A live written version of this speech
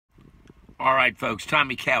All right, folks,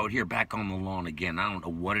 Tommy Cowett here, back on the lawn again. I don't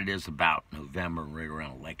know what it is about November, right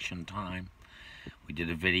around election time. We did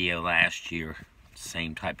a video last year,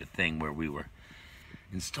 same type of thing, where we were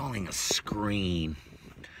installing a screen.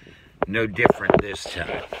 No different this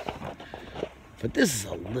time. But this is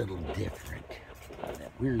a little different.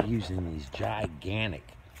 We're using these gigantic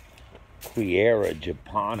Cowett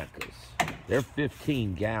japonicas. They're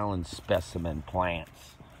 15-gallon specimen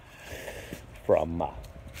plants from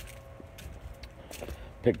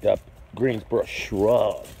picked up Greensboro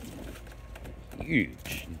Shrub.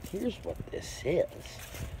 Huge. And here's what this is.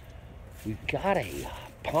 We've got a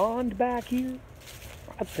pond back here.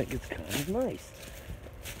 I think it's kind of nice.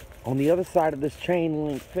 On the other side of this chain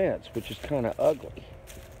link fence, which is kind of ugly.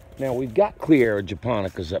 Now we've got Cowett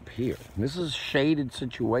japonicas up here. This is a shaded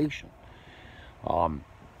situation.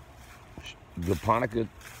 Japonica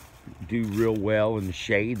do real well in the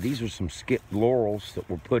shade. These are some skipped laurels that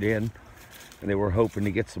were put in, and they were hoping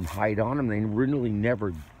to get some height on them. They really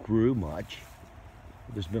never grew much.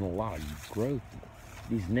 There's been a lot of growth.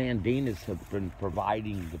 These nandinas have been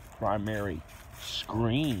providing the primary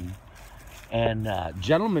screen, and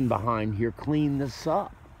gentleman behind here cleaned this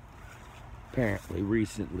up. Apparently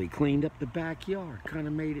recently cleaned up the backyard, kind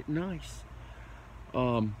of made it nice.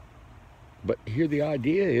 But here the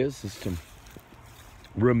idea is to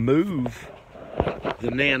remove the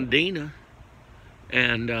nandina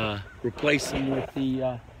and replace them with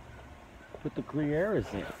the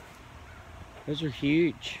Cowetts in. Those are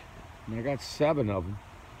huge, and I got 7 of them.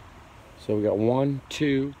 So we got 1,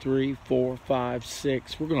 2, 3, 4, 5,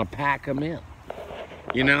 6. We're gonna pack them in.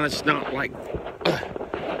 You know, it's not like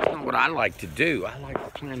it's not what I like to do. I like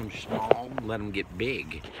to plant them small, let them get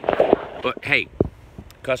big. But hey,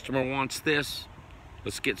 customer wants this.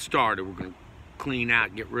 Let's get started. We're gonna clean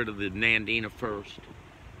out, get rid of the nandina first,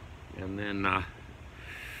 and then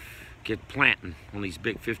get planting on these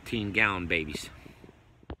big 15-gallon babies.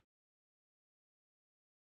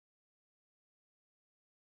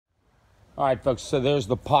 All right, folks, so there's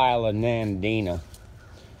the pile of nandina,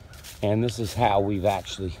 and this is how we've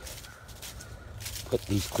actually put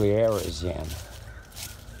these Cowetts in.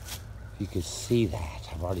 If you can see that,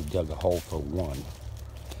 I've already dug a hole for one.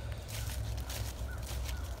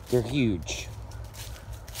 They're huge.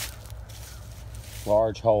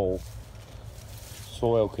 Large hole.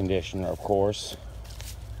 Soil conditioner, of course.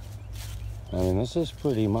 I mean, this is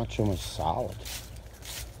pretty much almost solid.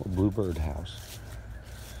 A bluebird house.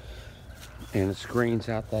 And it screens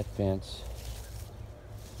out that fence.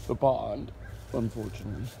 The pond,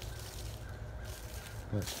 unfortunately.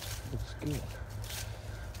 But looks good.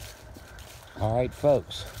 All right,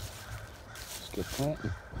 folks. Let's get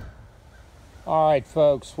planting. All right,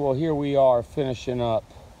 folks. Well, here we are finishing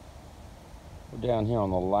up. We're down here on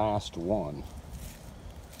the last one.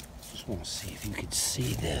 Just want to see if you could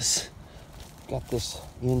see this. Got this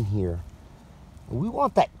in here. We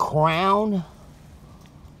want that crown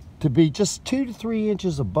to be just 2 to 3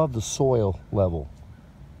 inches above the soil level,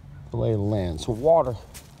 the lay of the land. So water,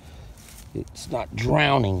 it's not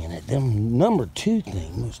drowning in it. Then number 2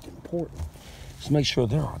 thing, most important, is make sure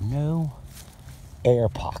there are no air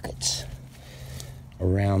pockets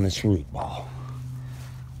around this root ball.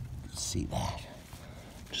 You can see that.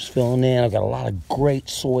 Just filling in. I've got a lot of great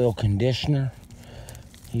soil conditioner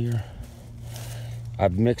here.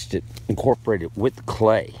 I've mixed it, incorporated with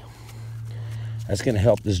clay. That's going to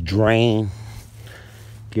help this drain,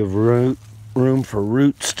 give room for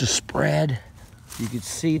roots to spread. You can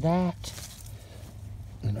see that.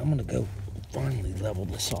 And I'm going to go finally level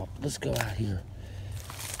this off. Let's go out here.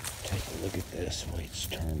 Take a look at this, the way it's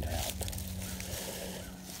turned out.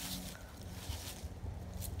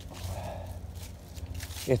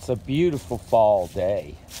 It's a beautiful fall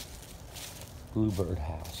day. Bluebird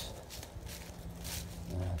house.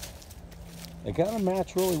 They gotta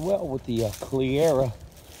match really well with the Cowett.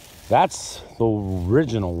 That's the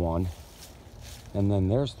original one. And then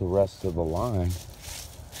there's the rest of the line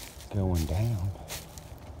going down.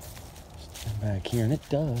 Stand back here, and it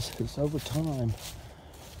does. It's over time.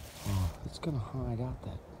 It's gonna hide out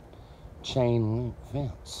that chain link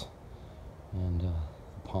fence and the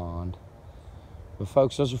pond. But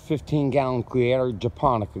folks, those are 15-gallon Cowett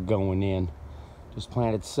japonica going in. Just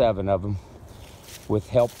planted 7 of them with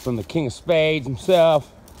help from the King of Spades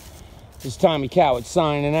himself. This is Tommy Cowett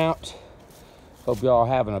signing out. Hope y'all are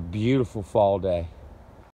having a beautiful fall day.